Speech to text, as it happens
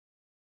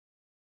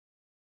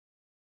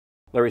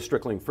Larry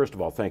Strickling, first of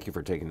all, thank you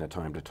for taking the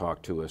time to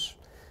talk to us.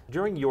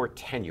 During your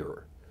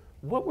tenure,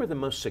 what were the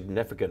most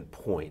significant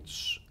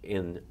points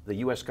in the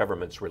U.S.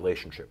 government's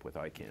relationship with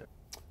ICANN?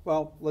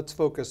 Well, let's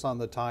focus on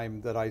the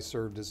time that I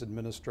served as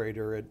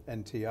administrator at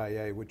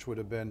NTIA, which would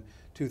have been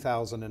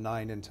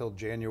 2009 until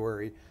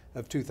January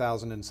of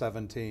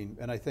 2017.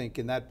 And I think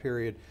in that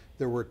period,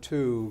 there were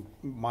two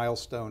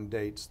milestone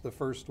dates. The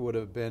first would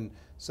have been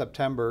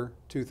September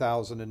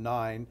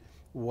 2009,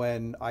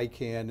 when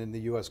ICANN and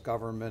the US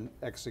government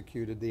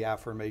executed the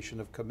affirmation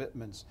of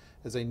commitments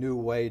as a new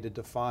way to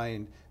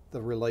define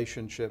the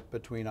relationship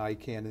between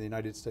ICANN and the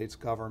United States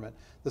government.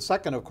 The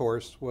second, of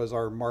course, was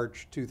our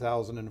March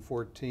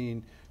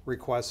 2014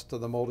 request to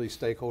the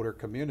multi-stakeholder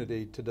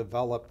community to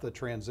develop the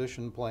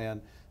transition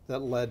plan that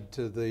led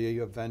to the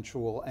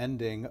eventual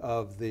ending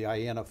of the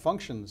IANA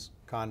functions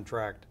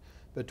contract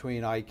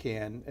between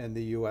ICANN and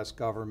the US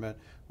government,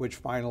 which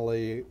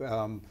finally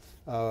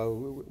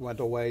went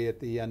away at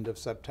the end of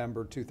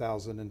September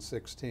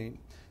 2016.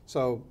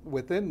 So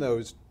within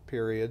those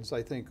periods,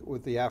 I think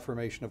with the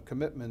affirmation of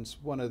commitments,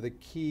 one of the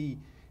key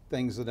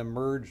things that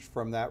emerged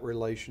from that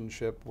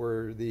relationship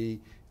were the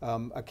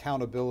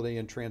accountability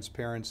and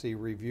transparency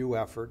review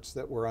efforts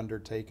that were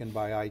undertaken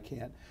by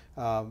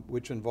ICANN,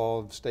 which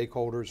involved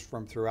stakeholders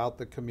from throughout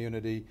the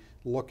community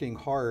looking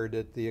hard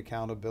at the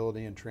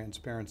accountability and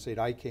transparency at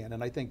ICANN.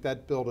 And I think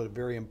that built a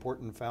very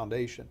important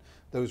foundation.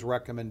 Those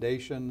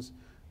recommendations,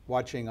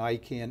 watching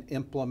ICANN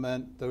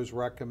implement those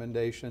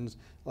recommendations,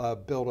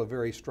 built a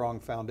very strong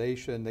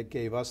foundation that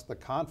gave us the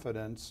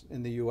confidence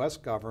in the US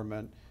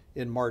government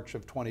in March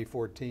of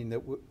 2014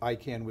 that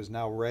ICANN was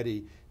now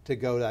ready to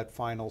go that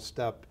final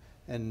step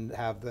and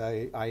have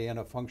the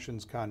IANA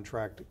functions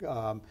contract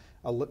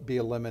be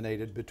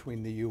eliminated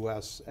between the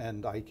US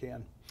and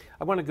ICANN.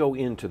 I want to go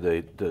into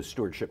the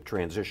stewardship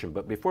transition,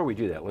 but before we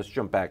do that, let's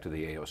jump back to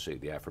the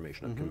AOC, the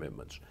affirmation of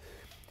commitments.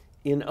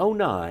 In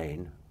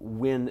 '09,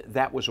 when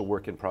that was a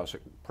work in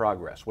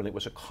progress, when it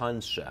was a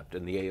concept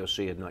and the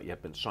AOC had not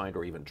yet been signed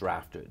or even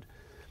drafted,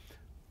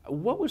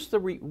 what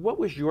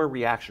was your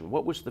reaction?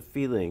 What was the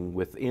feeling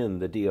within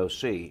the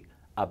DOC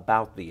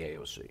about the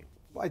AOC?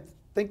 I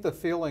think the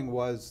feeling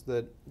was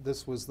that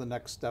this was the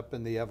next step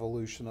in the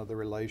evolution of the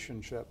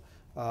relationship.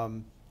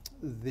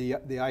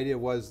 The idea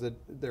was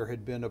that there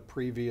had been a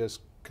previous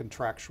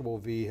contractual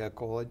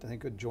vehicle. I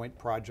think a joint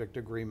project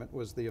agreement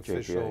was the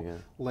official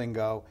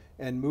lingo.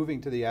 And moving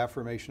to the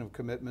affirmation of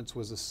commitments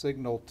was a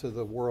signal to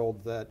the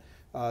world that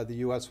the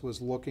US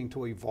was looking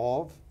to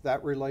evolve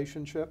that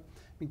relationship.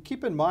 I mean,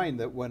 keep in mind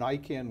that when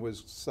ICANN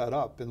was set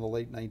up in the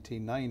late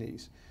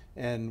 1990s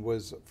and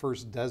was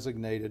first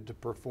designated to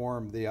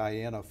perform the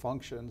IANA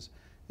functions,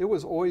 it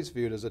was always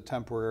viewed as a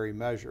temporary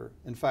measure.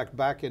 In fact,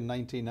 back in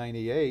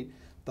 1998,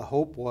 the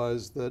hope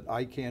was that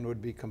ICANN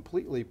would be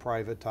completely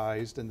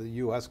privatized and the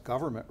US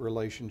government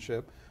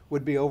relationship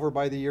would be over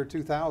by the year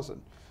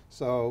 2000.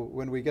 So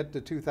when we get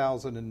to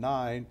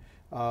 2009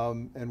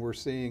 and we're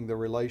seeing the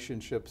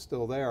relationship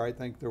still there, I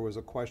think there was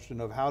a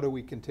question of how do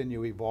we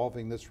continue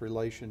evolving this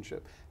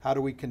relationship? How do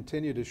we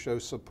continue to show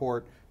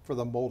support for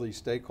the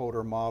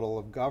multi-stakeholder model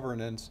of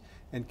governance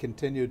and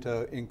continue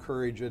to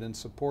encourage it and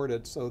support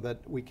it so that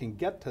we can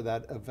get to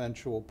that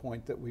eventual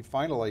point that we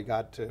finally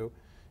got to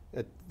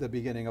at the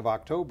beginning of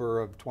October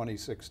of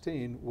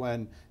 2016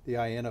 when the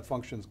IANA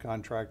functions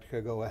contract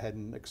could go ahead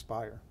and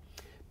expire.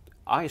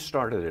 I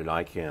started at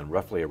ICANN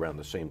roughly around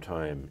the same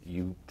time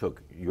you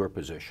took your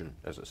position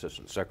as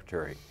Assistant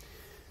Secretary.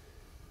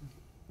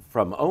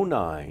 From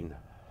 '09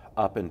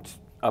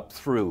 up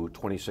through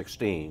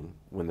 2016,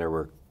 when there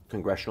were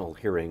congressional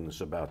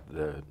hearings about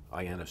the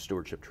IANA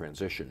stewardship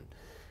transition,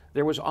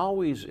 there was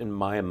always, in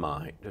my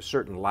mind, a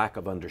certain lack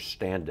of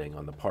understanding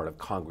on the part of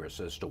Congress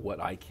as to what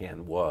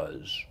ICANN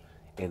was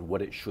and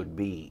what it should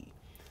be.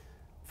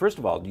 First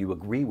of all, do you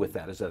agree with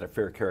that? Is that a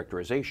fair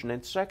characterization?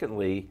 And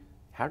secondly,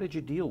 how did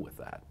you deal with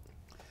that?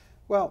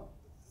 Well,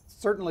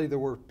 certainly there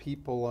were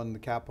people on the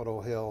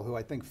Capitol Hill who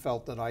I think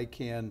felt that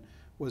ICANN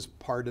was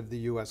part of the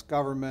US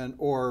government,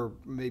 or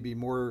maybe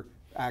more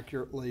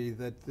accurately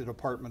that the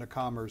Department of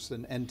Commerce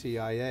and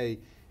NTIA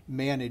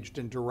managed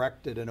and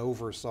directed and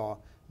oversaw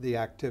the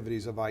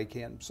activities of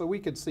ICANN. So we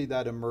could see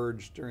that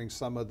emerge during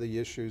some of the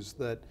issues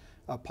that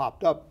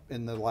popped up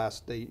in the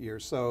last 8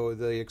 years. So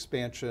the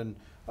expansion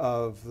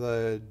of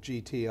the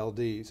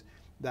GTLDs,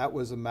 that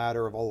was a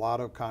matter of a lot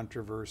of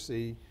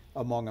controversy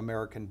among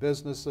American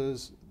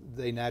businesses.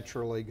 They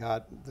naturally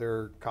got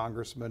their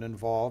congressmen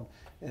involved,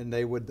 and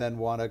they would then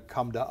want to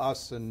come to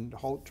us and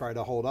try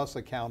to hold us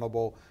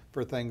accountable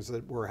for things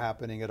that were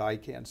happening at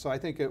ICANN. So I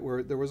think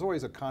there was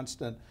always a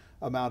constant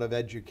amount of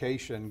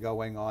education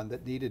going on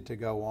that needed to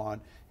go on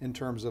in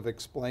terms of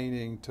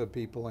explaining to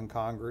people in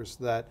Congress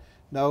that,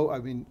 no, I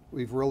mean,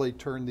 we've really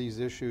turned these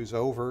issues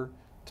over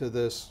to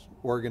this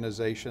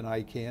organization,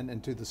 ICANN,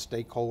 and to the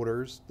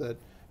stakeholders that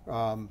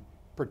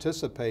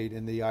participate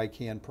in the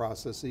ICANN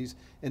processes.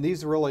 And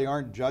these really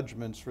aren't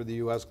judgments for the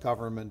US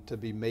government to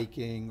be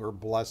making or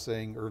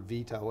blessing or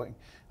vetoing.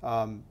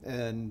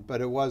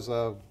 But it was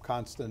a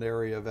constant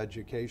area of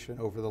education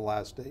over the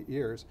last 8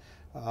 years.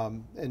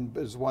 And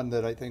is one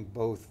that I think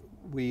both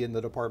we in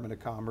the Department of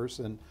Commerce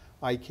and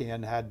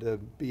ICANN had to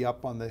be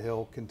up on the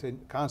Hill,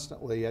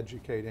 constantly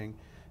educating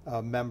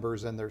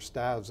members and their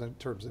staffs in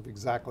terms of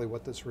exactly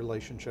what this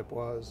relationship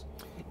was.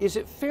 Is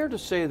it fair to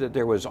say that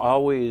there was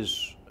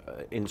always,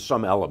 in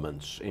some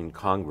elements in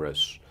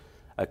Congress,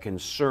 a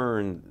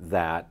concern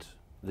that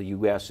the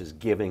U.S. is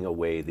giving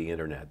away the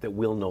internet, that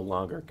we'll no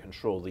longer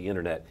control the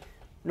internet,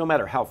 no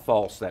matter how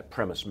false that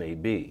premise may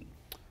be?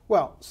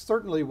 Well,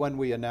 certainly when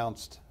we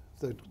announced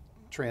the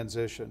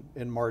transition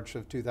in March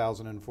of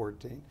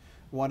 2014,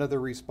 one of the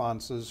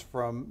responses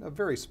from a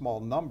very small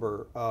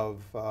number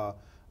of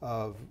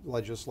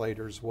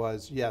legislators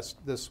was, yes,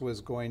 this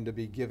was going to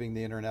be giving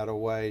the internet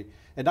away,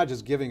 and not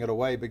just giving it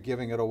away, but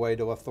giving it away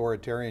to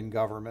authoritarian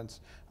governments,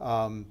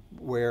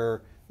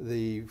 where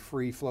the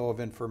free flow of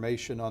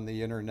information on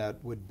the internet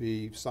would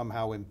be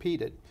somehow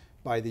impeded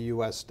by the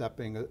U.S.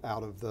 stepping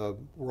out of the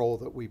role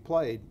that we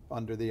played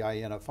under the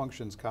IANA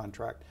functions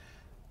contract.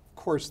 Of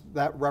course,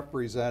 that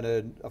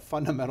represented a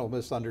fundamental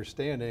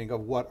misunderstanding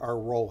of what our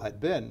role had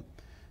been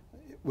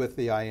with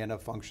the IANA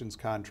functions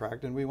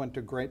contract, and we went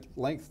to great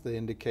length to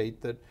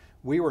indicate that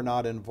we were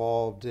not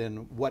involved in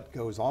what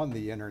goes on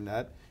the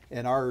internet,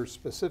 and our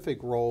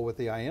specific role with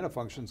the IANA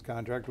functions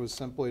contract was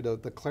simply the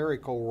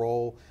clerical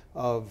role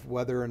of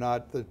whether or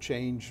not the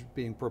change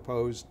being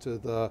proposed to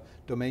the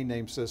domain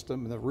name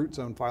system, and the root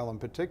zone file in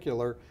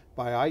particular,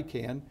 by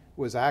ICANN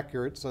was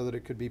accurate so that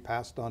it could be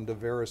passed on to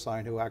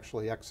VeriSign, who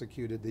actually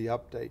executed the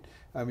update.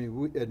 I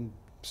mean,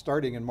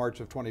 starting in March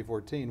of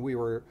 2014, we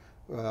were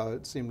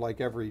it seemed like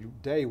every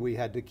day we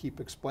had to keep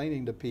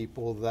explaining to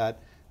people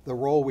that the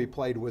role we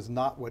played was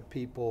not what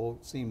people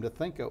seemed to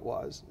think it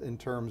was in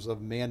terms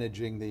of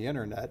managing the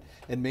internet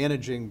and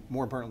managing,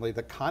 more importantly,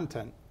 the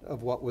content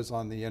of what was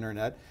on the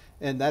internet.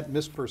 And that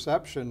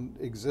misperception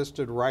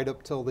existed right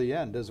up till the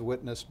end, as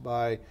witnessed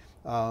by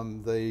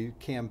the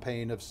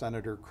campaign of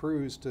Senator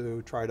Cruz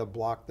to try to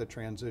block the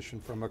transition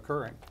from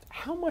occurring.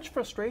 How much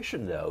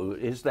frustration, though,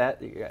 is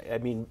that? I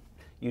mean,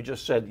 you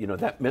just said, you know,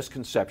 that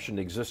misconception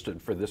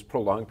existed for this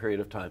prolonged period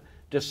of time,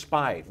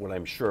 despite what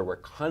I'm sure were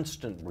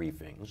constant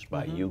briefings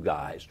by you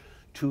guys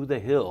to the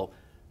Hill.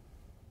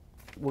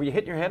 Were you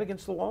hitting your head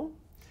against the wall?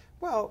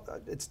 Well,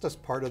 it's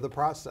just part of the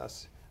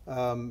process.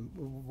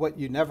 What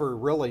you never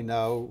really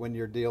know when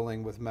you're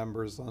dealing with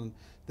members on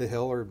the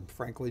Hill, or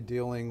frankly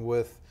dealing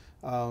with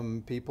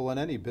people in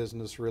any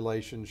business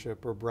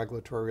relationship or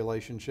regulatory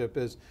relationship,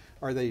 is,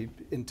 are they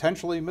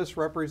intentionally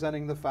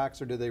misrepresenting the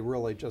facts, or do they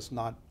really just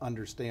not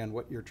understand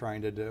what you're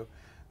trying to do?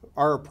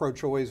 Our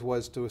approach always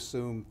was to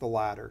assume the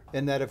latter,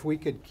 and that if we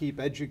could keep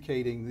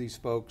educating these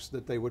folks,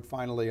 that they would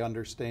finally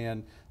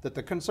understand that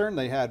the concern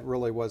they had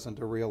really wasn't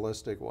a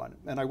realistic one.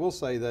 And I will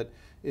say that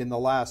in the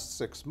last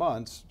 6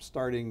 months,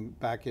 starting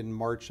back in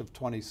March of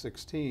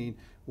 2016,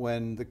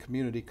 when the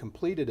community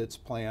completed its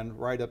plan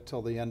right up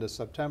till the end of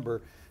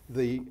September,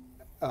 the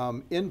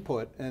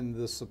input and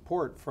the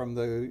support from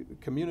the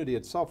community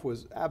itself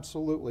was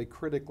absolutely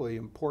critically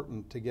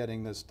important to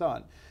getting this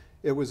done.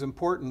 It was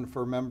important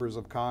for members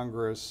of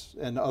Congress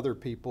and other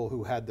people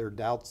who had their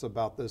doubts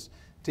about this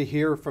to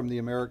hear from the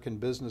American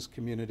business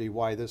community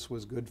why this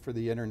was good for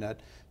the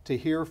internet, to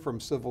hear from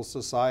civil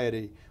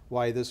society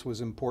why this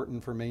was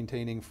important for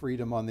maintaining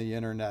freedom on the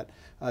internet,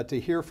 to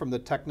hear from the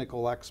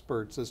technical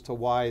experts as to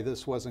why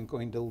this wasn't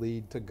going to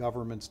lead to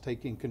governments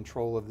taking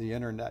control of the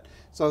internet.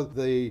 So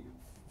the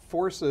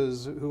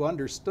forces who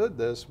understood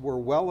this were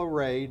well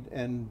arrayed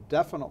and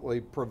definitely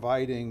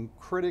providing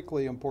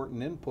critically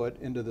important input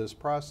into this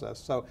process.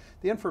 So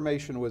the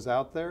information was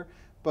out there,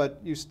 but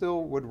you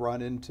still would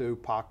run into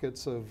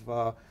pockets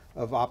of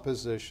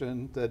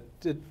opposition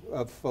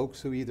of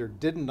folks who either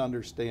didn't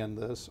understand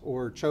this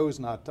or chose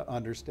not to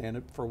understand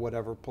it for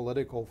whatever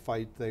political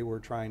fight they were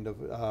trying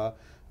to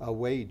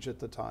wage at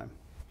the time.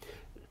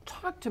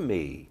 Talk to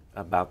me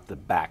about the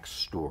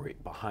backstory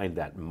behind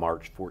that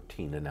March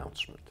 14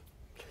 announcement.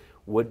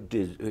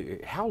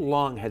 How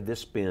long had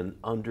this been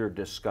under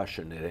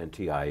discussion at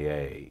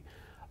NTIA?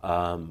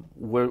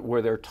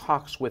 Were there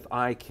talks with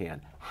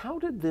ICANN? How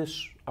did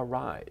this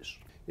arise?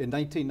 In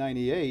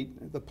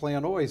 1998, the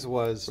plan always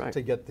was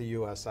to get the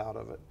U.S. out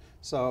of it.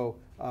 So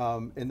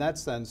in that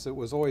sense, it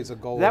was always a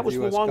goal of the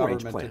U.S.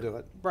 government to do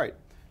it. Right.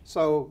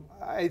 So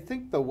I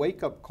think the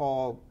wake-up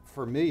call,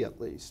 for me at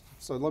least,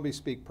 so let me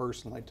speak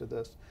personally to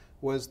this,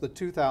 was the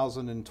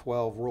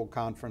 2012 World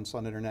Conference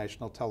on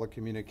International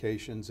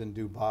Telecommunications in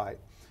Dubai,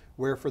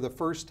 where for the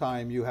first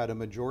time you had a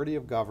majority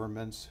of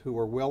governments who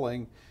were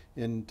willing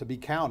to be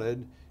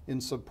counted in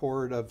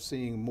support of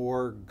seeing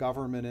more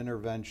government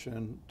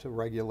intervention to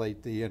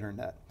regulate the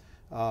internet.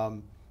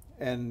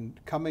 And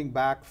coming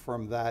back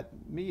from that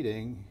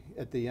meeting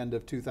at the end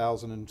of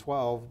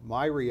 2012,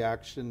 my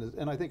reaction,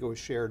 and I think it was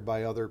shared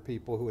by other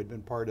people who had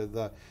been part of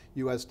the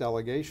U.S.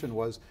 delegation,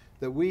 was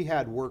that we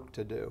had work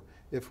to do.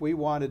 If we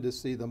wanted to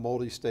see the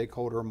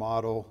multi-stakeholder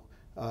model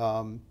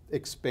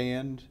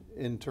expand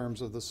in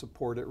terms of the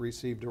support it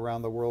received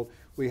around the world,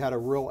 we had a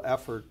real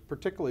effort,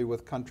 particularly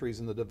with countries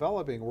in the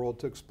developing world,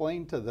 to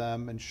explain to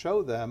them and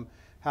show them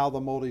how the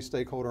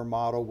multi-stakeholder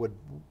model would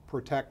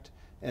protect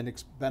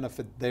and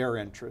benefit their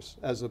interests,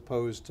 as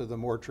opposed to the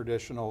more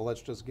traditional,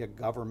 let's just get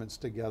governments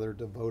together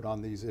to vote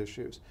on these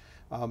issues.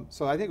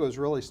 So I think it was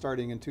really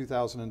starting in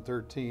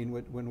 2013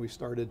 when we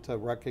started to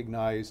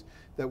recognize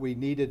that we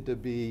needed to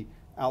be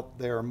out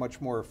there much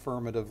more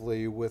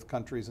affirmatively with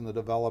countries in the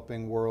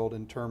developing world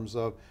in terms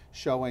of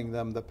showing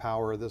them the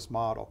power of this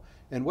model.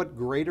 And what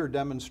greater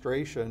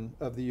demonstration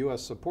of the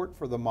US support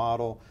for the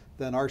model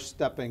than our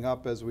stepping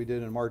up as we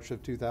did in March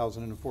of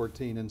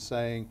 2014 and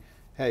saying,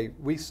 hey,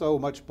 we so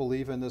much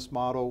believe in this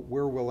model,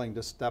 we're willing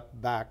to step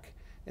back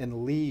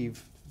and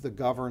leave the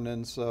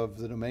governance of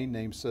the domain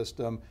name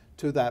system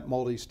to that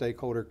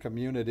multi-stakeholder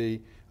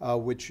community,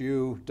 which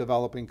you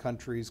developing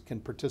countries can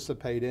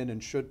participate in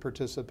and should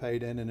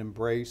participate in and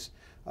embrace.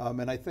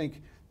 And I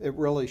think it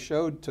really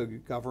showed to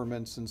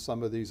governments in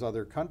some of these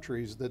other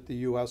countries that the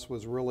US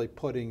was really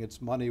putting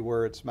its money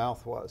where its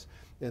mouth was,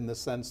 in the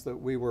sense that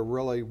we were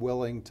really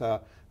willing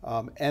to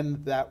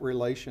end that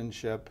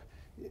relationship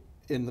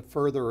in the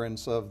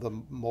furtherance of the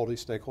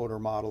multi-stakeholder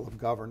model of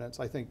governance.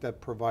 I think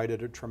that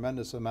provided a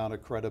tremendous amount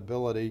of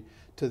credibility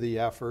to the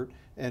effort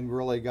and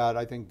really got,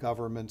 I think,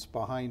 governments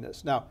behind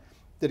us. Now,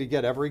 did it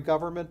get every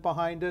government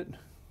behind it?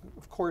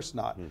 Of course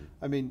not.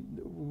 I mean,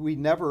 we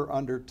never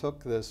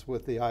undertook this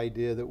with the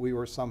idea that we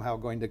were somehow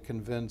going to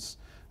convince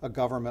a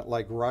government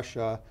like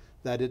Russia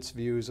that its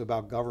views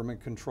about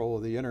government control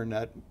of the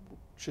internet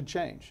should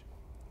change.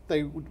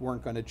 They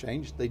weren't going to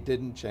change. They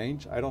didn't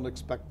change. I don't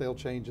expect they'll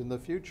change in the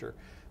future.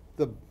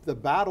 The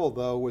battle,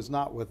 though, was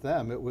not with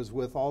them. It was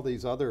with all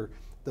these other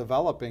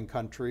developing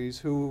countries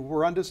who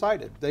were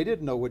undecided. They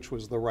didn't know which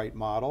was the right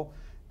model.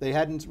 They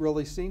hadn't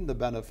really seen the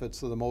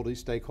benefits of the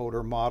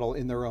multi-stakeholder model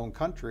in their own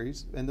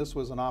countries, and this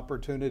was an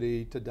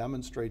opportunity to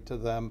demonstrate to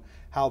them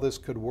how this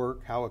could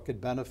work, how it could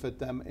benefit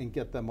them, and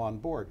get them on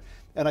board.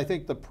 And I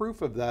think the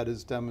proof of that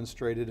is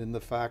demonstrated in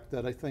the fact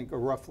that I think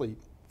roughly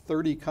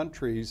 30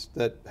 countries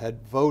that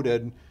had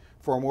voted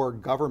for more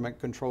government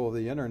control of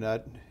the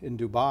internet in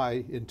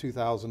Dubai in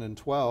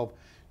 2012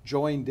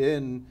 joined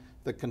in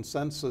the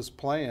consensus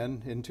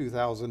plan in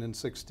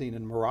 2016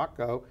 in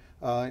Morocco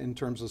in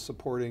terms of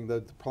supporting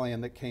the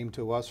plan that came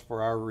to us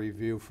for our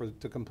review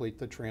to complete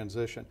the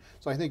transition.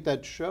 So I think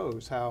that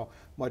shows how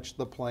much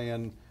the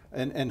plan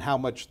and how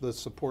much the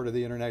support of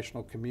the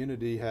international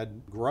community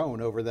had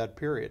grown over that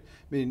period.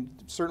 I mean,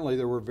 certainly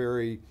there were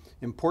very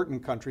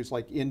important countries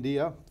like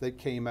India that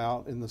came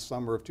out in the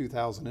summer of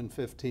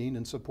 2015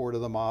 in support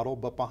of the model,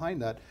 but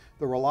behind that,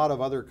 there were a lot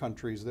of other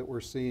countries that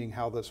were seeing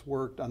how this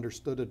worked,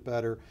 understood it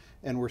better,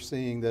 and were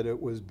seeing that it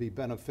would be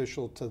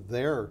beneficial to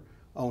their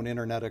own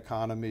internet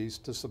economies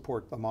to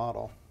support the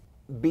model.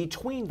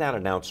 Between that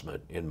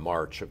announcement in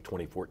March of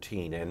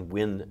 2014 and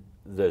when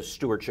the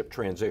stewardship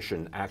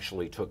transition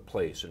actually took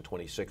place in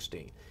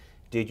 2016,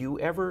 did you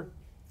ever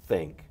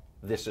think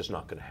this is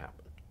not going to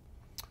happen?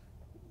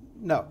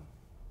 No.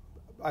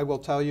 I will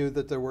tell you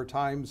that there were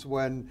times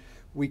when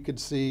we could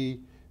see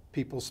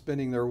people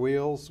spinning their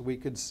wheels. We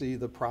could see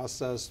the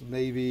process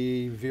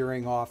maybe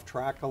veering off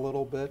track a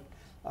little bit.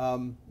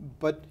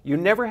 But you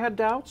never had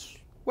doubts?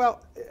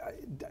 Well,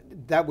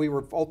 that we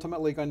were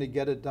ultimately going to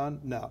get it done?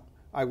 No.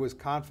 I was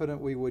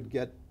confident we would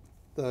get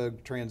the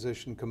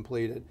transition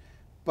completed.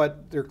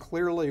 But there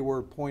clearly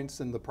were points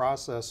in the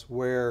process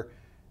where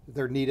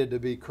there needed to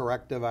be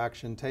corrective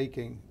action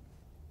taken.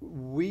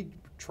 We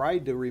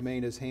tried to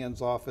remain as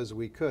hands-off as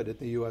we could at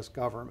the US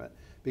government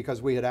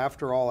because we had,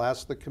 after all,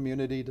 asked the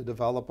community to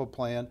develop a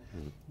plan.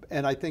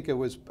 And I think it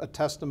was a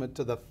testament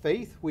to the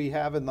faith we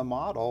have in the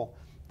model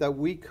that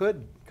we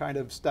could kind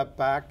of step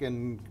back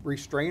and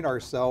restrain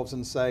ourselves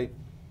and say,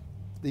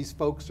 these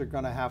folks are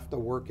going to have to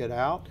work it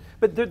out.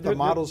 But the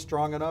model's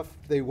strong enough,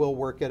 they will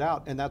work it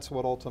out, and that's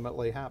what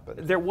ultimately happened.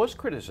 There was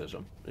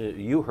criticism,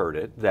 you heard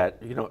it,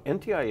 that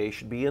NTIA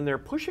should be in there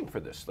pushing for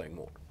this thing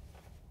more.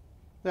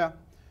 Yeah,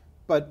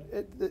 but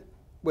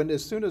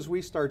as soon as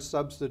we start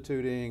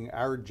substituting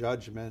our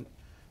judgment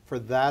for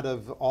that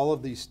of all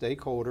of these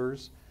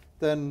stakeholders,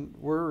 then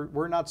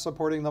we're not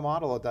supporting the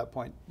model at that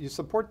point. You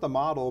support the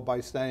model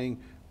by saying,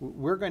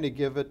 we're going to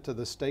give it to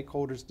the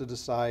stakeholders to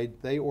decide,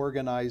 they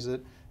organize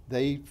it,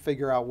 they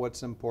figure out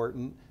what's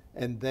important,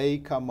 and they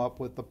come up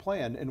with the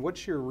plan. And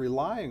what you're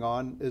relying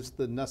on is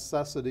the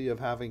necessity of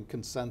having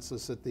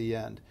consensus at the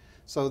end.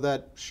 So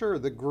that, sure,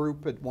 the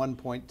group at one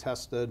point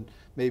tested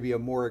maybe a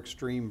more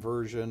extreme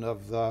version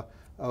of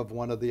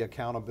one of the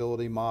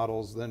accountability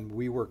models than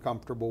we were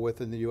comfortable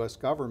with in the US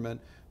government,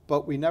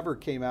 but we never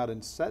came out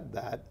and said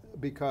that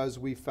because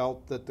we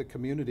felt that the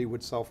community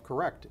would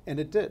self-correct, and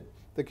it did.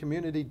 The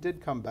community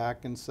did come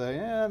back and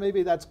say,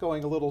 maybe that's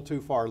going a little too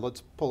far,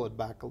 let's pull it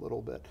back a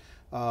little bit.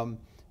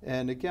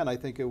 And again, I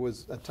think it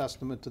was a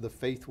testament to the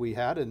faith we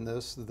had in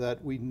this,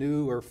 that we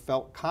knew or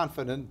felt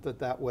confident that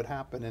that would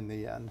happen in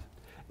the end.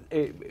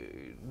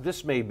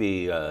 this may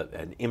be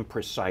an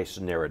imprecise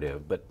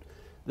narrative, but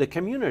the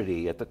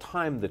community at the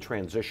time the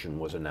transition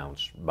was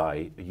announced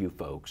by you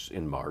folks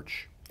in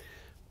March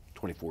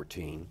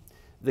 2014,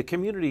 the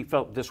community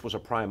felt this was a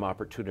prime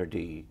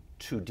opportunity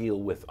to deal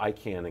with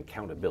ICANN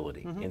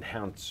accountability,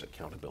 enhance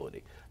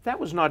accountability. That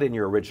was not in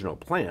your original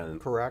plan.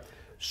 Correct.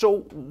 So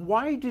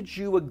why did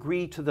you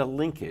agree to the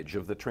linkage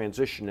of the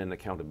transition and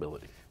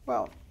accountability?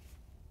 Well,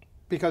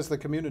 because the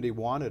community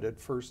wanted it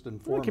first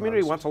and foremost. The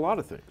community wants a lot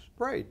of things.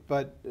 Right,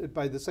 but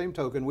by the same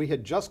token, we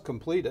had just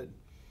completed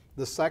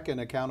the second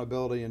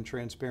Accountability and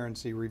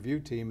Transparency Review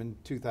Team in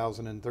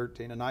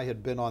 2013, and I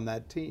had been on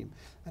that team.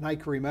 And I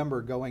can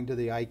remember going to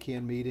the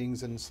ICANN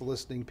meetings and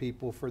soliciting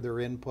people for their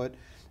input.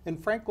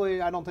 And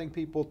frankly, I don't think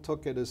people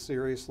took it as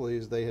seriously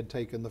as they had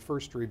taken the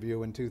first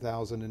review in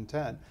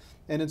 2010.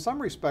 And in some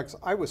respects,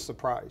 I was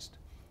surprised.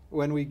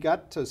 When we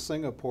got to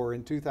Singapore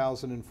in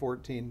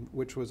 2014,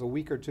 which was a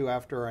week or two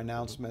after our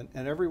announcement,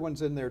 and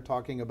everyone's in there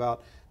talking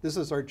about, this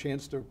is our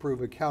chance to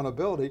improve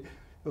accountability,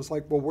 it was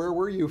like, well, where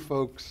were you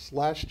folks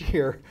last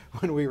year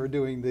when we were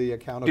doing the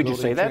Accountability Did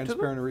you say and that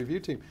Transparency Review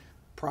Team?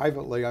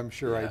 Privately, I'm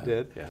sure I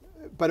did. Yeah.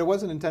 But it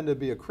wasn't intended to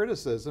be a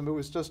criticism. It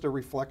was just a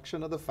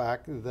reflection of the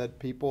fact that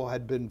people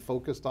had been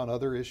focused on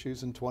other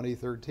issues in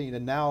 2013.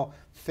 And now,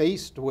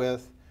 faced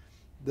with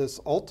this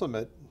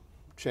ultimate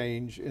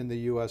change in the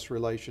U.S.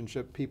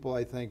 relationship, people,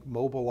 I think,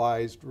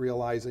 mobilized,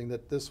 realizing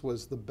that this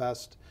was the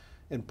best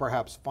and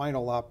perhaps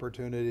final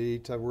opportunity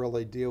to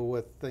really deal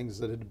with things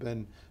that had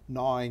been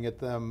gnawing at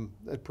them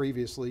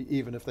previously,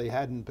 even if they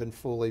hadn't been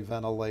fully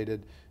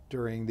ventilated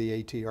during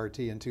the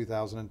ATRT in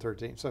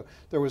 2013. So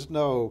there was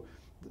no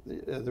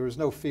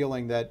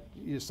feeling that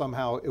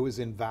somehow it was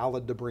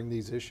invalid to bring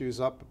these issues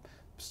up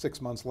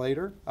 6 months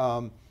later.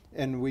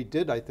 And we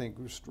did, I think,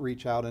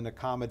 reach out and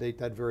accommodate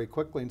that very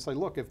quickly and say,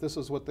 look, if this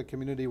is what the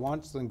community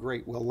wants, then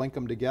great, we'll link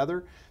them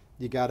together.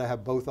 You got to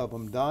have both of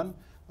them done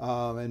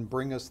and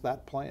bring us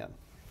that plan.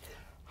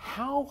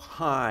 How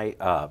high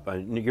up,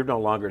 you're no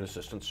longer an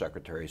assistant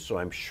secretary, so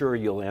I'm sure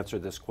you'll answer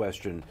this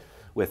question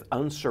with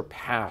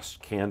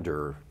unsurpassed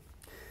candor.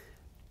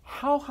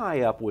 How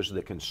high up was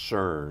the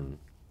concern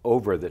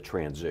over the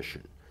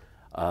transition?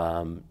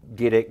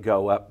 Did it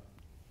go up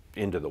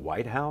into the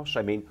White House?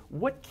 I mean,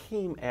 what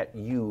came at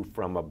you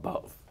from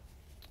above?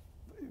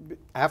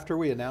 After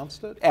we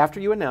announced it? After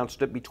you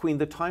announced it, between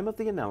the time of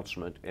the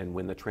announcement and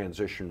when the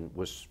transition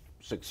was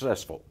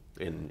successful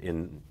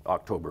in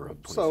October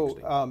of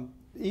 2016. So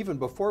even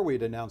before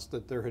we'd announced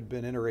it, there had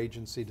been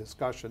interagency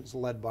discussions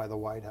led by the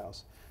White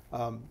House.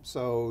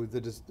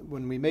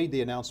 When we made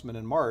the announcement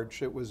in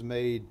March, it was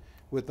made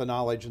with the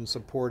knowledge and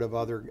support of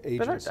other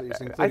agencies,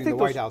 including the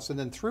White House. And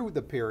then through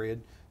the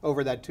period,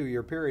 over that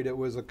 2-year period, it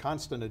was a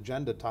constant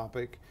agenda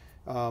topic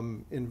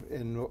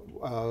in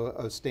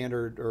a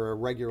standard or a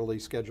regularly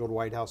scheduled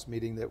White House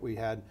meeting that we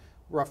had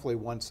roughly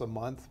once a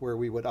month, where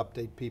we would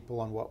update people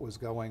on what was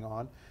going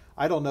on.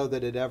 I don't know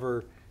that it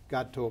ever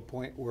got to a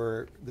point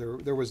where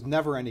there was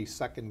never any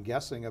second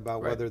guessing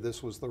about whether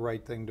this was the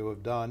right thing to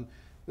have done.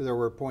 There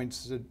were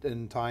points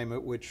in time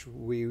at which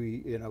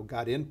we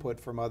got input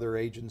from other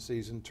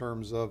agencies in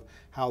terms of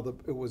how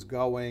it was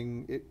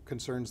going,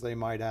 concerns they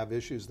might have,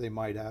 issues they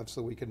might have,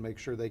 so we could make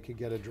sure they could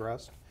get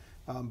addressed.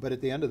 But at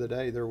the end of the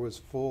day, there was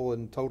full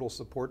and total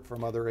support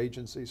from other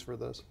agencies for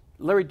this.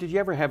 Larry, did you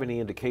ever have any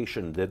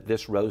indication that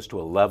this rose to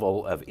a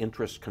level of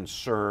interest,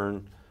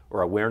 concern,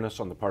 or awareness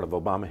on the part of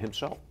Obama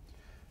himself?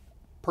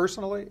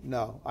 Personally,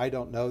 no, I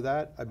don't know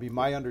that. I mean,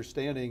 my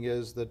understanding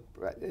is that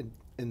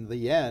in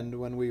the end,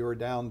 when we were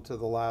down to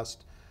the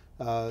last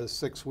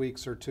 6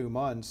 weeks or 2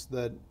 months,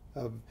 that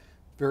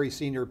very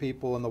senior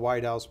people in the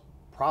White House,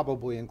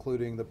 probably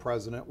including the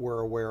president,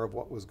 were aware of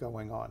what was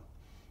going on.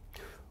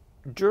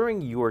 During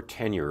your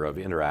tenure of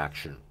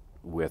interaction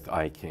with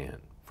ICANN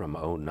from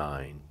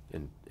 2009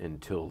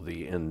 until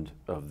the end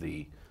of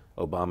the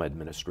Obama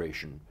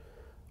administration,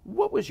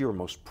 what was your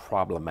most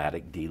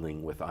problematic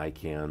dealing with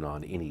ICANN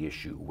on any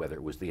issue, whether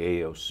it was the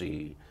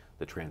AOC,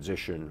 the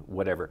transition,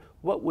 whatever?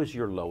 What was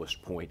your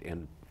lowest point?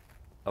 And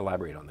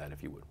elaborate on that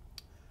if you would.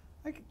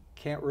 I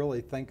can't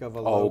really think of a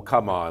Oh,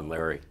 come on,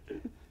 Larry.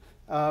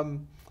 I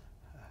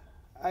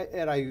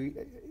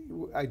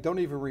don't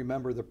even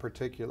remember the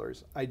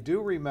particulars. I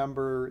do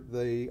remember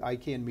the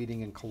ICANN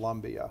meeting in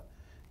Colombia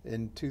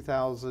in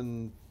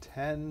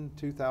 2010,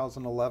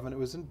 2011. It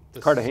was in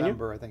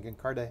December, I think, in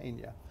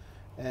Cartagena.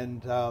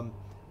 And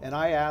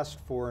I asked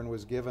for and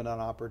was given an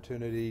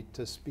opportunity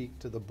to speak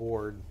to the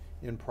board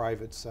in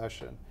private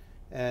session.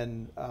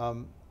 And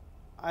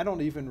I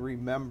don't even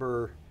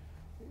remember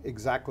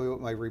exactly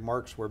what my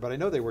remarks were, but I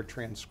know they were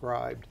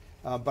transcribed.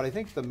 But I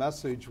think the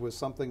message was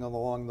something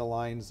along the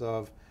lines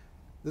of,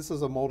 this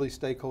is a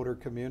multi-stakeholder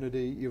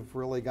community. You've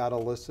really got to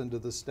listen to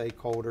the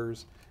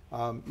stakeholders.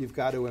 You've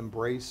got to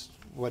embrace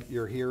what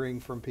you're hearing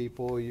from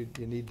people. You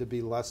need to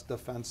be less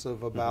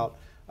defensive about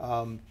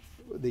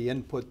the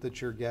input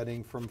that you're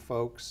getting from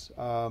folks.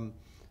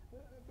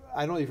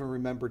 I don't even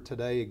remember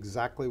today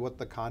exactly what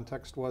the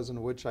context was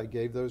in which I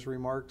gave those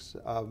remarks,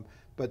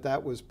 but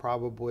that was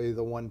probably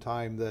the one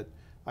time that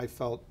I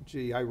felt,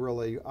 gee, I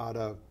really ought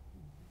to,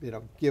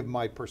 give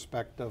my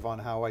perspective on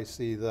how I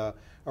see the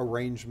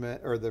arrangement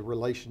or the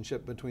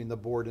relationship between the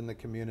board and the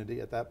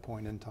community at that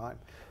point in time.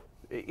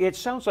 It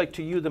sounds like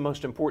to you the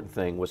most important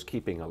thing was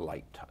keeping a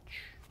light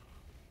touch.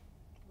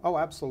 Oh,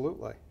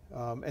 absolutely.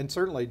 And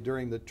certainly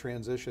during the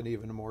transition,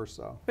 even more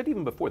so. But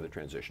even before the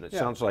transition, it Yeah.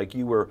 sounds like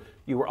you were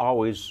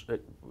always,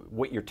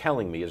 what you're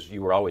telling me is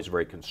you were always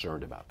very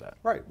concerned about that.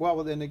 Right.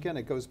 Well, then again,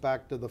 it goes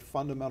back to the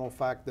fundamental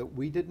fact that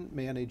we didn't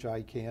manage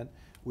ICANN.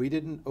 We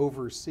didn't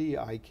oversee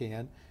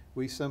ICANN.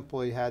 We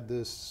simply had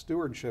this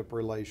stewardship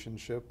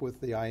relationship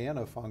with the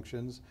IANA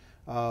functions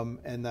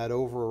and that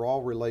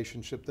overall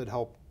relationship that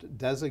helped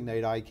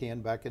designate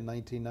ICANN back in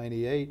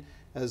 1998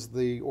 as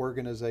the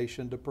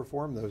organization to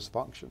perform those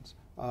functions.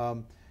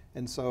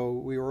 And so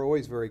we were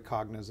always very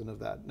cognizant of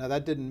that. Now,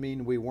 that didn't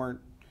mean we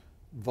weren't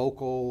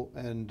vocal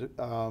and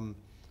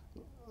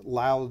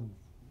loud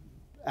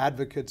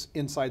advocates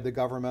inside the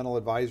Governmental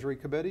Advisory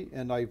Committee,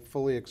 and I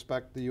fully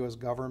expect the U.S.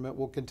 government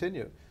will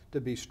continue to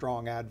be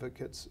strong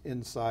advocates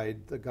inside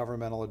the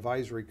Governmental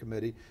Advisory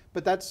Committee.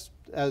 But that's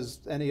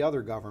as any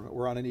other government.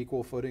 We're on an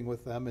equal footing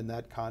with them in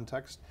that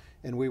context,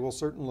 and we will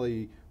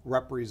certainly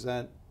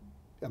represent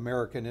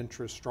American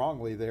interests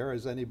strongly there,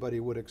 as anybody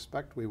would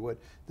expect we would.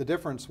 The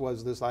difference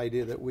was this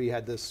idea that we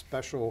had this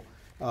special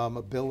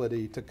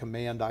ability to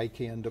command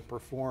ICANN to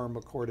perform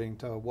according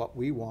to what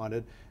we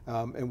wanted,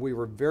 and we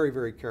were very,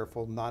 very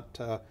careful not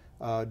to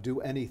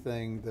do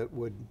anything that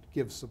would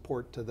give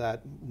support to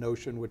that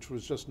notion, which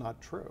was just not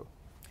true.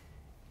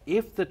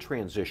 If the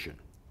transition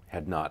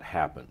had not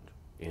happened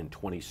in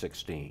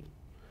 2016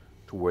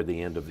 toward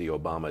the end of the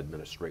Obama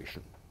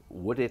administration,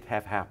 would it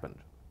have happened?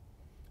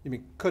 You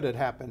mean, could it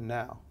happen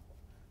now?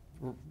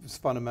 It's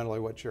fundamentally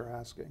what you're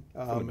asking.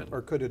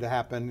 Or could it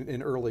happen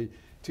in early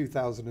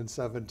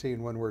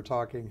 2017 when we're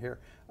talking here?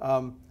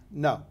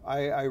 No,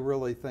 I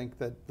really think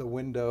that the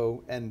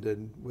window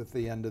ended with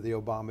the end of the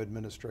Obama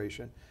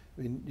administration.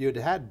 I mean, you'd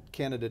had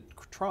candidate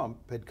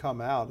Trump had come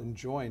out and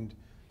joined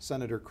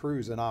Senator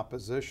Cruz in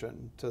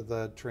opposition to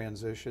the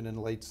transition in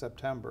late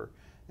September.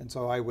 And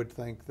so I would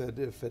think that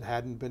if it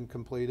hadn't been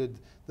completed,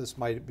 this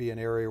might be an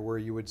area where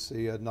you would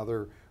see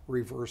another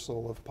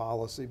reversal of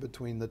policy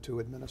between the two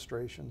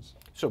administrations.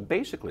 So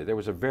basically, there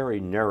was a very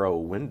narrow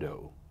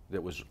window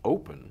that was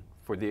open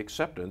for the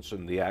acceptance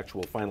and the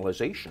actual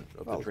finalization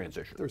of the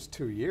transition. There's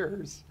 2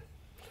 years.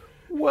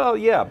 Well,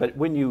 yeah, but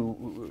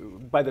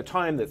by the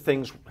time that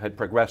things had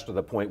progressed to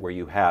the point where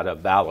you had a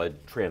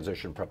valid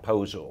transition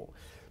proposal,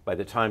 by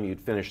the time you'd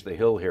finished the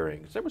Hill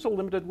hearings, there was a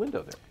limited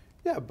window there.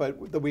 Yeah, but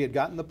we had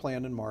gotten the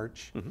plan in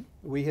March. Mm-hmm.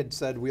 We had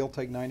said we'll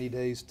take 90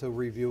 days to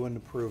review and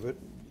approve it.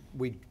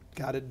 We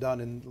got it done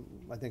in,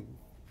 I think,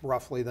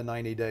 roughly the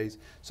 90 days.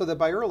 So that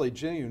by early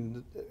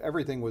June,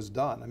 everything was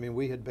done. I mean,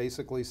 we had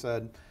basically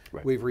said,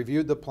 right, we've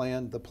reviewed the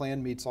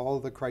plan meets all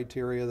of the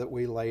criteria that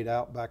we laid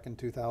out back in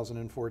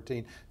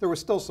 2014. There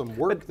was still some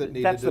work that needed to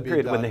be done. That's the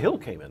period when the Hill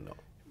came in, though.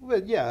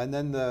 Well, yeah, and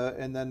then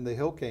the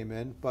Hill came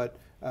in, but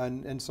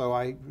and so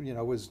I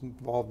was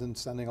involved in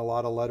sending a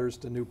lot of letters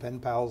to new pen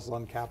pals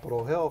on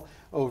Capitol Hill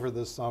over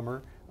the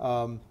summer,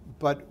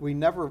 but we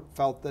never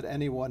felt that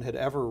anyone had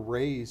ever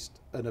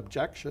raised an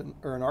objection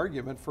or an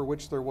argument for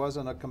which there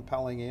wasn't a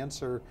compelling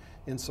answer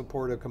in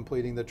support of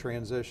completing the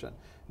transition.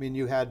 I mean,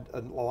 you had a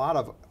lot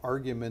of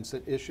arguments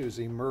and issues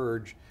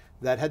emerge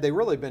that, had they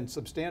really been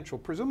substantial,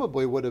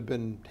 presumably would have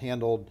been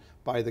handled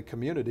by the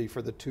community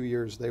for the 2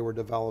 years they were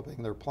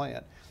developing their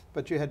plan.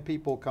 But you had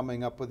people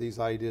coming up with these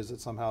ideas that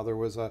somehow there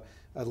was a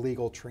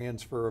legal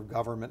transfer of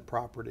government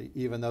property,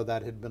 even though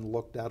that had been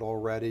looked at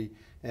already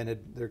and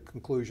their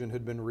conclusion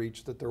had been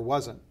reached that there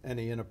wasn't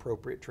any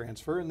inappropriate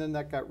transfer. And then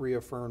that got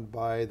reaffirmed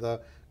by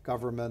the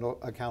Governmental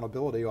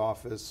Accountability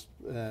Office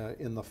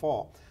in the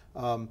fall.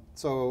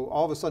 So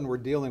all of a sudden we're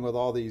dealing with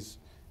all these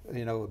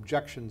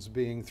objections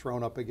being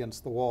thrown up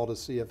against the wall to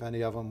see if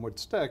any of them would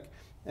stick.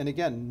 And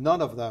again,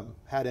 none of them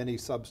had any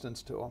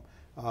substance to them.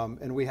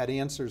 And we had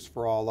answers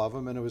for all of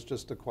them, and it was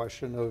just a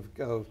question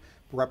of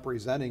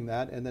representing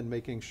that and then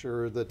making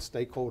sure that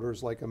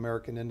stakeholders like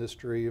American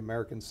industry,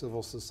 American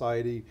civil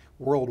society,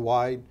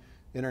 worldwide,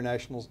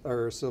 international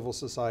or civil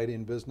society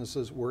and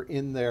businesses were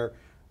in there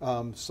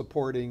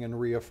supporting and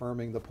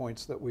reaffirming the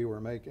points that we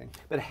were making.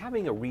 But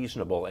having a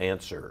reasonable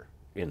answer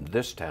in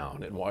this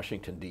town, in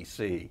Washington,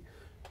 D.C.,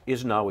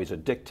 isn't always a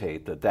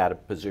dictate that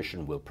that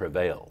position will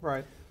prevail.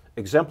 Right.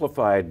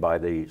 Exemplified by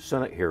the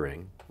Senate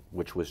hearing,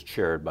 which was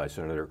chaired by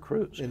Senator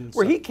Cruz,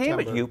 where he came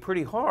at you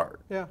pretty hard.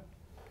 Yeah.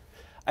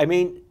 I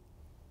mean,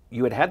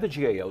 you had the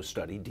GAO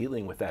study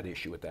dealing with that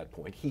issue at that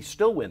point. He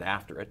still went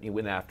after it. He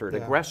went after it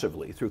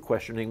aggressively through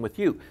questioning with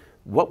you.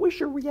 What was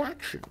your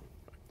reaction?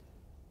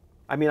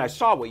 I mean, I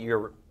saw what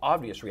your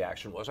obvious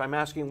reaction was. I'm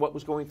asking what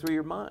was going through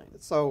your mind.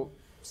 So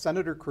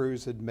Senator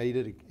Cruz had made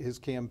it his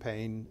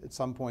campaign at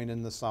some point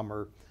in the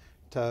summer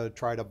to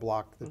try to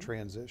block the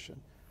transition.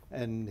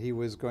 And he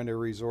was going to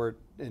resort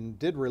and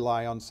did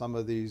rely on some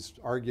of these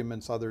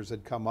arguments others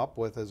had come up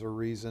with as a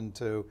reason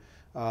to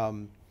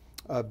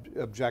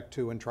object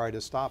to and try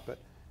to stop it.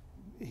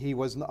 he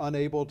was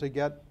unable to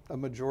get a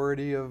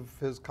majority of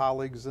his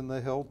colleagues in the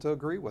Hill to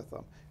agree with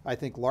him. I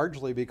think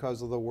largely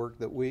because of the work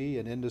that we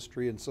and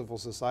industry and civil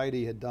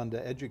society had done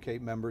to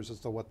educate members as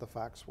to what the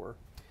facts were.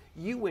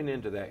 You went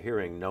into that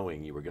hearing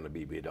knowing you were going to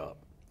be beat up.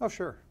 Oh,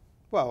 sure.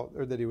 Well,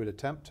 or that he would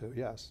attempt to,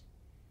 yes.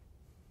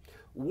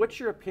 What's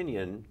your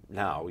opinion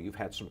now? You've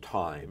had some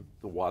time,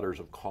 the waters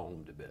have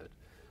calmed a bit.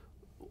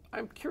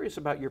 I'm curious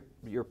about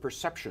your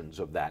perceptions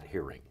of that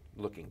hearing,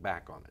 looking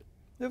back on it.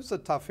 It was a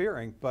tough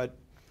hearing, but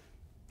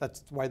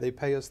that's why they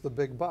pay us the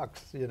big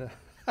bucks, you know.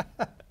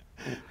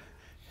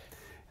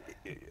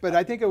 But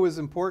I think it was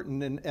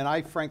important, and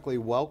I frankly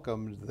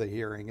welcomed the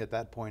hearing at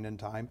that point in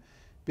time,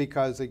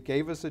 because it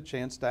gave us a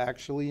chance to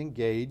actually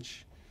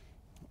engage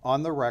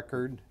on the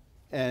record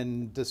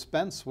and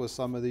dispense with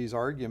some of these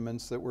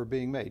arguments that were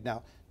being made.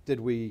 Now, did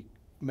we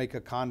make a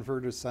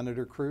convert of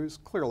Senator Cruz?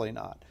 Clearly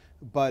not.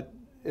 But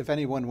if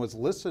anyone was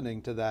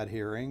listening to that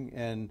hearing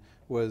and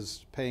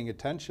was paying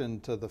attention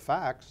to the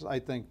facts, I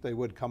think they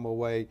would come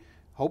away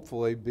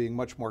hopefully being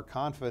much more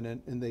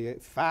confident in the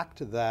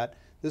fact that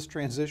this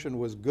transition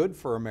was good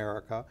for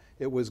America,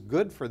 it was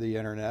good for the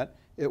internet,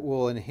 it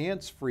will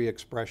enhance free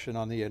expression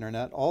on the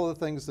internet. All the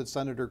things that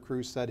Senator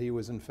Cruz said he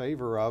was in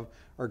favor of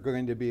are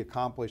going to be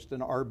accomplished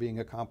and are being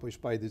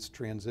accomplished by this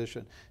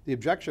transition. The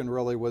objection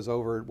really was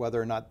over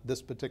whether or not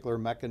this particular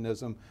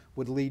mechanism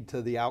would lead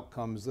to the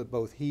outcomes that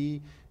both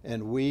he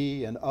and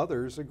we and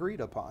others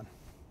agreed upon.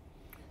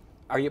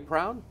 Are you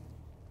proud?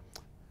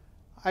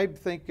 I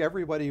think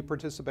everybody who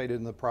participated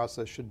in the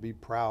process should be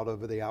proud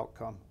of the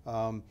outcome.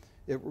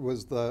 It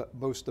was the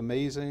most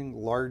amazing,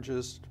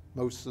 largest,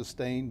 most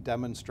sustained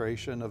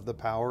demonstration of the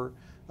power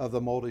of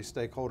the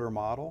multi-stakeholder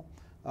model.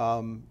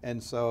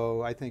 And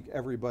so I think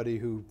everybody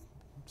who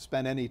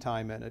spent any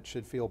time in it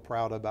should feel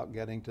proud about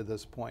getting to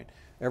this point.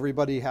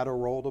 Everybody had a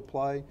role to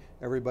play.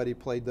 Everybody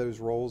played those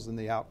roles, and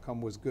the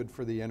outcome was good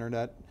for the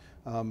internet,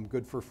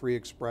 good for free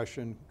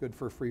expression, good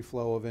for free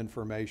flow of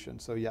information.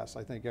 So yes,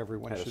 I think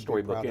everyone should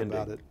be proud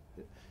about it.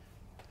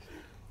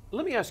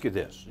 Let me ask you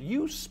this.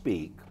 You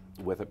speak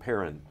with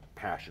apparent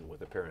passion,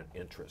 with apparent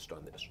interest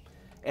on this.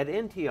 At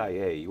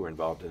NTIA, you were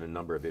involved in a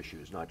number of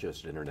issues, not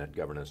just internet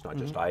governance, not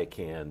just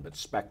ICANN, but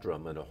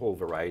Spectrum and a whole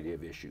variety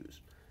of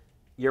issues.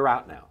 You're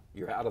out now.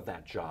 You're out of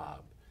that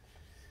job.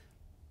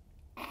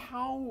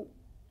 How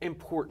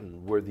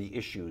important were the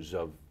issues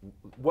of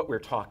what we're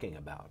talking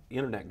about,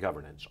 internet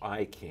governance,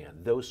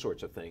 ICANN, those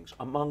sorts of things,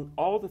 among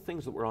all the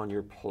things that were on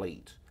your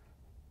plate?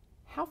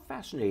 How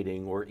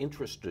fascinating or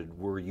interested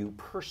were you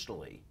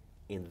personally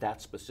in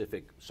that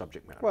specific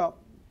subject matter? Well,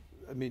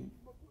 I mean,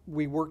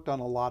 we worked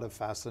on a lot of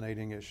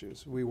fascinating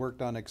issues. We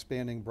worked on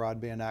expanding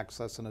broadband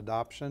access and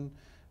adoption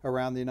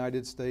around the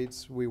United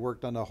States. We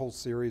worked on a whole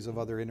series of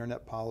other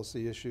internet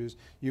policy issues.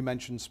 You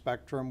mentioned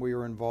Spectrum. We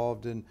were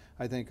involved in,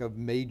 I think, a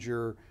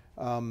major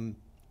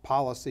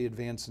policy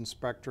advance in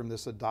Spectrum,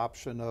 this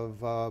adoption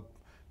of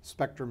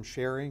spectrum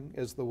sharing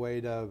as the way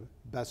to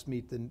best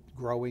meet the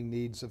growing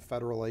needs of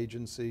federal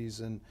agencies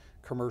and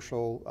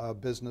commercial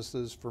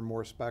businesses for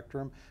more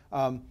spectrum.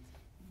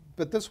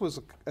 But this was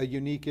a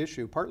unique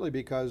issue, partly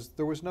because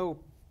there was no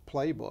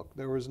playbook.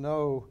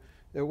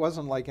 It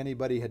wasn't like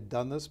anybody had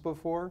done this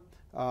before.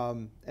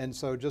 And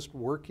so just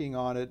working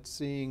on it,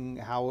 seeing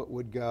how it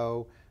would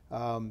go,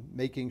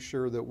 making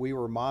sure that we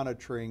were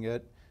monitoring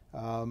it.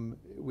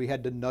 We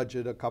had to nudge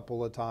it a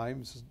couple of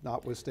times,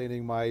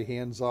 notwithstanding my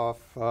hands-off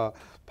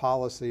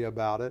policy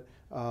about it.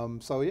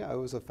 So yeah, it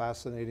was a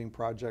fascinating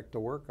project to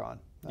work on.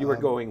 You were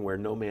going where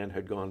no man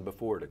had gone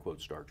before, to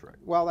quote Star Trek.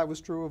 Well, that was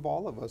true of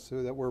all of us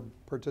that were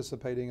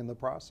participating in the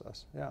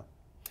process, yeah.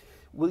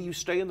 Will you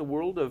stay in the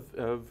world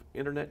of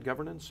internet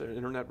governance and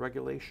internet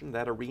regulation,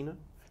 that arena?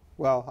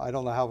 Well, I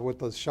don't know what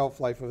the shelf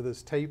life of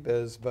this tape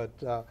is, but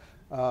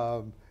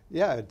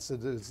yeah, it's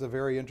a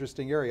very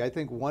interesting area. I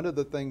think one of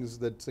the things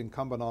that's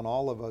incumbent on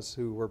all of us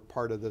who were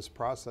part of this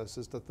process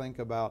is to think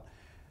about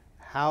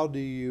how do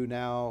you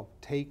now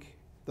take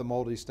the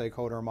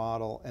multi-stakeholder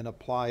model and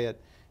apply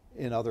it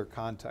in other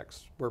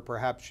contexts where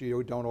perhaps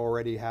you don't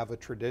already have a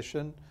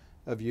tradition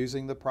of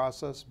using the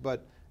process,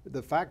 but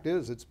the fact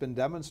is it's been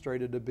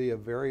demonstrated to be a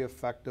very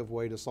effective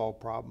way to solve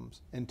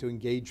problems and to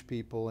engage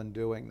people in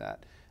doing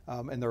that.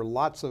 And there are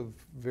lots of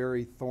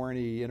very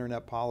thorny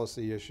internet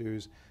policy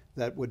issues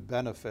that would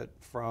benefit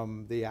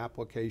from the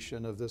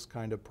application of this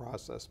kind of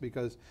process,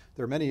 because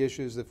there are many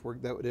issues that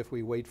if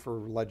we wait for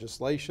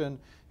legislation,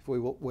 if we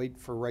wait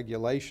for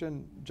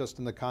regulation, just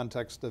in the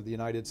context of the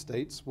United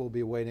States, we'll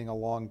be waiting a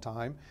long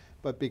time.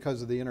 But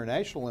because of the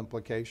international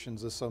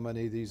implications of so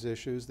many of these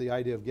issues, the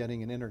idea of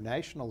getting an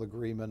international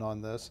agreement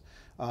on this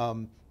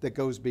that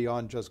goes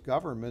beyond just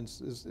governments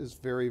is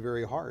very,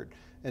 very hard.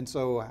 And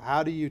so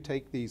how do you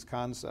take these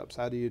concepts?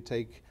 How do you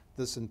take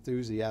this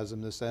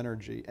enthusiasm, this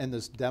energy, and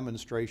this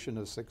demonstration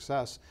of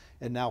success,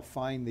 and now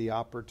find the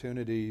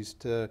opportunities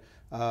to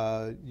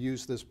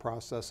use this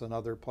process in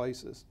other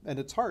places? And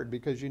it's hard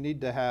because you need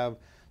to have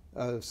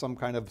some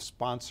kind of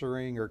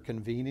sponsoring or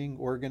convening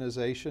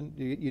organization.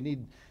 You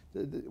need,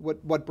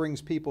 what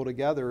brings people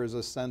together is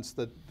a sense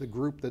that the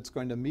group that's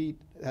going to meet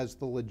has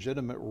the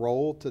legitimate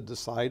role to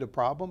decide a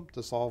problem,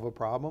 to solve a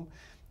problem.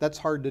 That's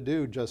hard to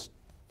do just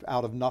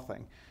out of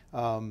nothing.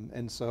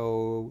 And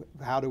so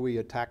how do we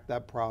attack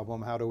that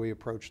problem? How do we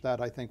approach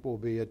that? I think will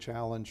be a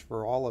challenge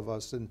for all of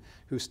us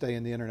who stay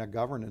in the internet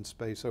governance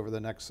space over the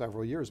next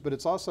several years. But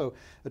it's also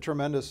a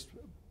tremendous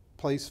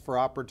place for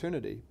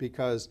opportunity,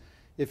 because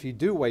if you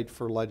do wait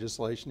for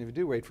legislation, if you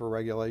do wait for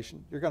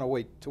regulation, you're going to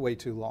wait way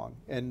too long.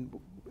 And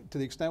to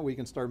the extent we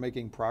can start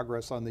making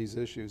progress on these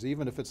issues,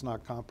 even if it's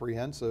not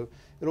comprehensive,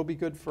 it'll be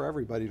good for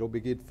everybody. It'll be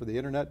good for the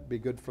internet, be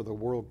good for the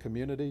world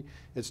community.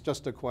 It's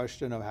just a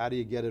question of how do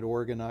you get it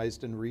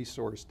organized and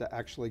resourced to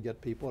actually get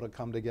people to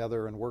come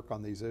together and work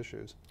on these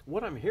issues.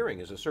 What I'm hearing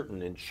is a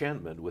certain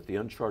enchantment with the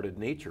uncharted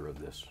nature of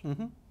this.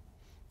 Mm-hmm.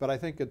 But I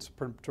think it's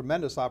a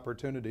tremendous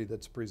opportunity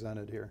that's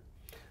presented here.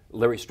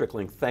 Larry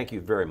Strickling, thank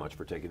you very much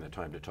for taking the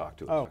time to talk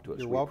to us. You're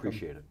we welcome.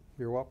 appreciate it.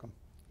 You're welcome.